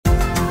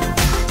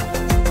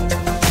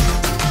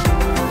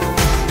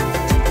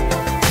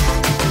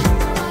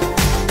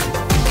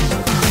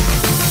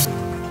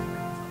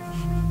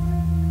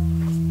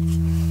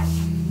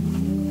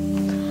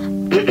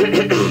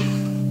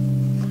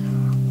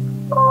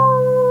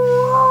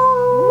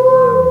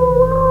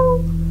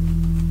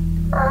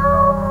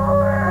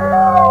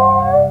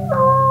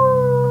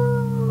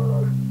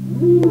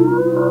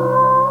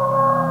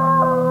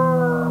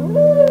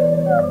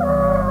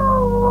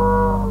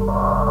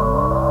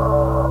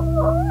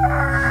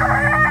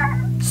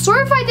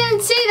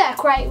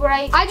quite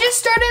right. I just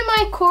started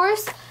my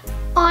course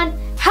on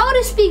how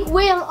to speak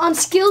whale on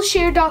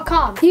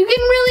Skillshare.com. You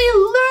can really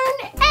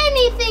learn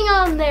anything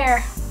on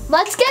there.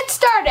 Let's get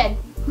started.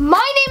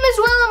 My name is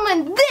Willem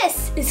and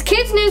this is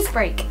Kids News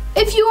Break.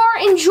 If you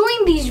are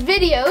enjoying these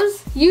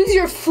videos, use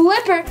your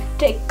flipper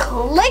to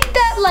click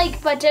that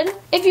like button.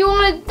 If you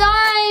want to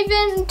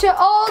dive into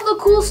all the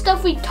cool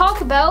stuff we talk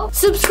about,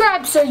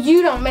 subscribe so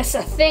you don't miss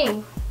a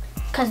thing.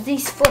 Because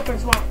these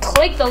flippers won't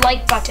click the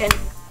like button.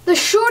 The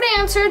short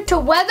answer to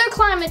whether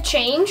climate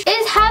change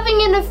is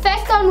having an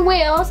effect on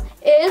whales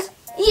is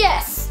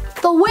yes.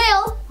 The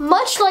whale,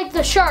 much like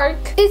the shark,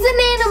 is an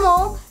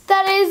animal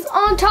that is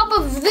on top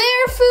of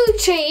their food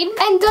chain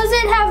and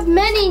doesn't have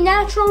many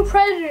natural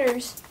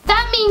predators.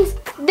 That means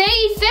they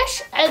eat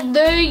fish and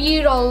they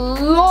eat a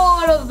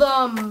lot of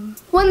them.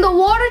 When the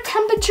water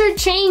temperature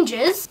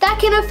changes, that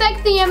can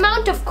affect the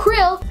amount of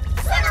krill.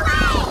 Swim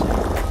away!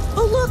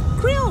 Oh look,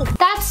 krill!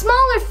 That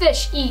smaller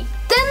fish eat.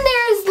 Then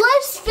there is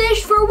less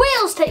fish for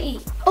whales to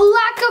eat. A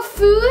lack of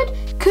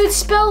food could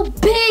spell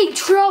big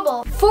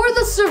trouble for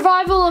the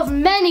survival of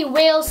many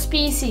whale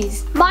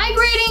species.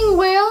 Migrating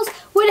whales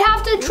would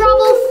have to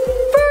travel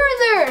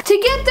further to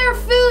get their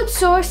food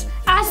source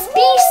as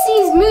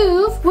species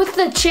move with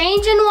the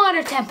change in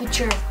water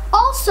temperature.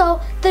 Also,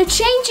 the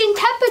change in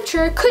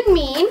temperature could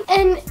mean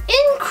an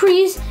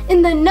increase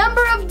in the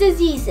number of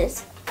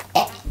diseases.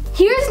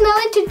 Here's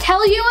Nelly to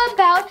tell you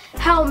about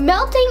how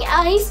melting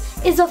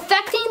ice is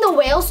affecting the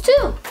whales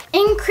too.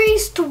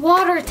 Increased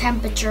water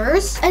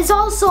temperatures is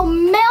also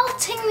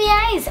melting the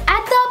ice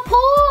at the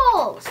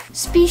poles.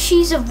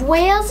 Species of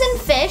whales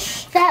and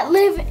fish that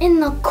live in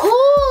the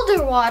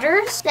colder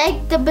waters,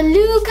 like the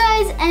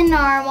belugas and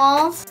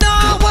narwhals,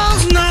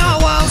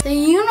 the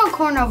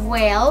unicorn of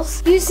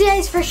whales, use the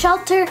ice for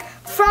shelter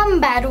from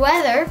bad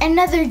weather and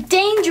other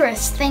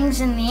dangerous things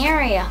in the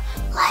area,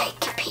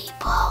 like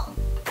people.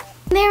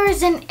 There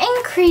is an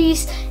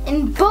increase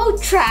in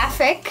boat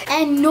traffic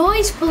and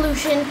noise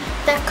pollution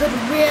that could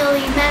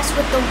really mess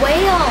with the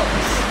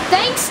whales.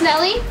 Thanks,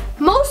 Nelly.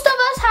 Most of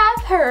us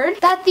have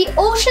heard that the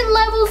ocean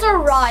levels are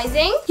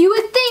rising. You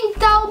would think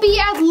that would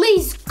be at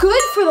least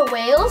good for the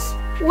whales.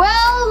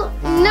 Well,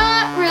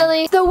 not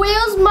really. The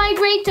whales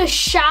migrate to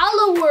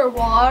shallower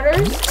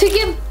waters to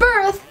give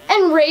birth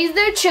and raise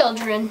their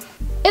children.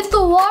 If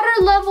the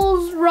water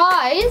levels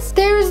rise,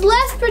 there is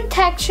less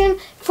protection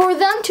for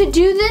them to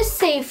do this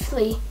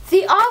safely.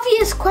 The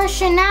obvious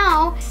question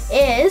now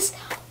is,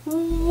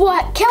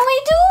 what can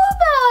we do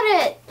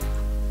about it?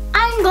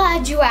 I'm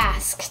glad you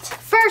asked.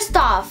 First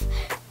off,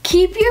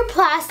 keep your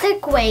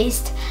plastic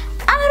waste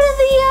out of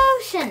the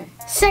ocean.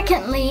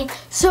 Secondly,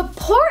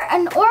 support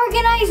an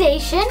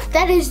organization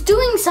that is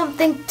doing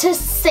something to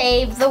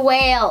save the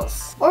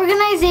whales.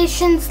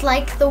 Organizations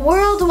like the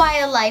World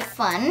Wildlife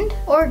Fund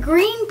or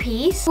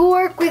Greenpeace, who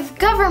work with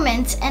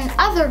governments and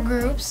other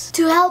groups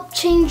to help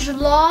change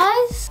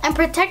laws and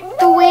protect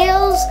the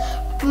whales'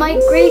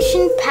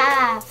 migration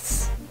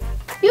paths.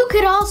 You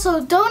could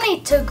also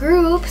donate to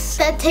groups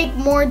that take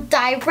more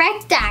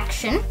direct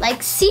action,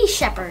 like Sea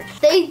Shepherd.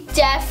 They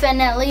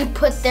definitely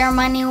put their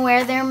money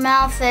where their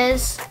mouth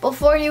is.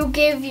 Before you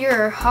give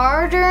your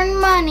hard-earned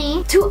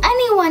money to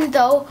anyone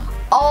though,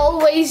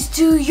 always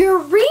do your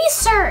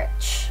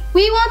research.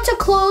 We want to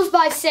close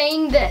by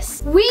saying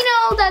this. We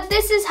know that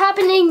this is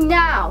happening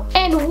now,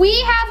 and we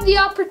have the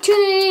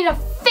opportunity to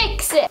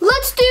fix it.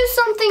 Let's do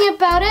something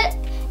about it.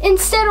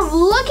 Instead of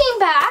looking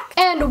back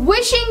and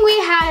wishing we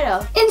had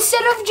a.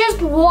 Instead of just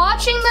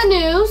watching the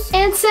news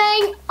and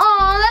saying,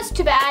 "Aw, that's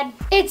too bad."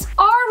 It's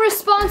our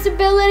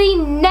responsibility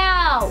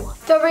now.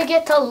 Don't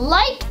forget to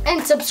like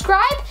and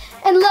subscribe,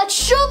 and let's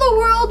show the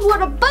world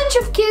what a bunch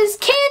of kids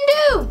can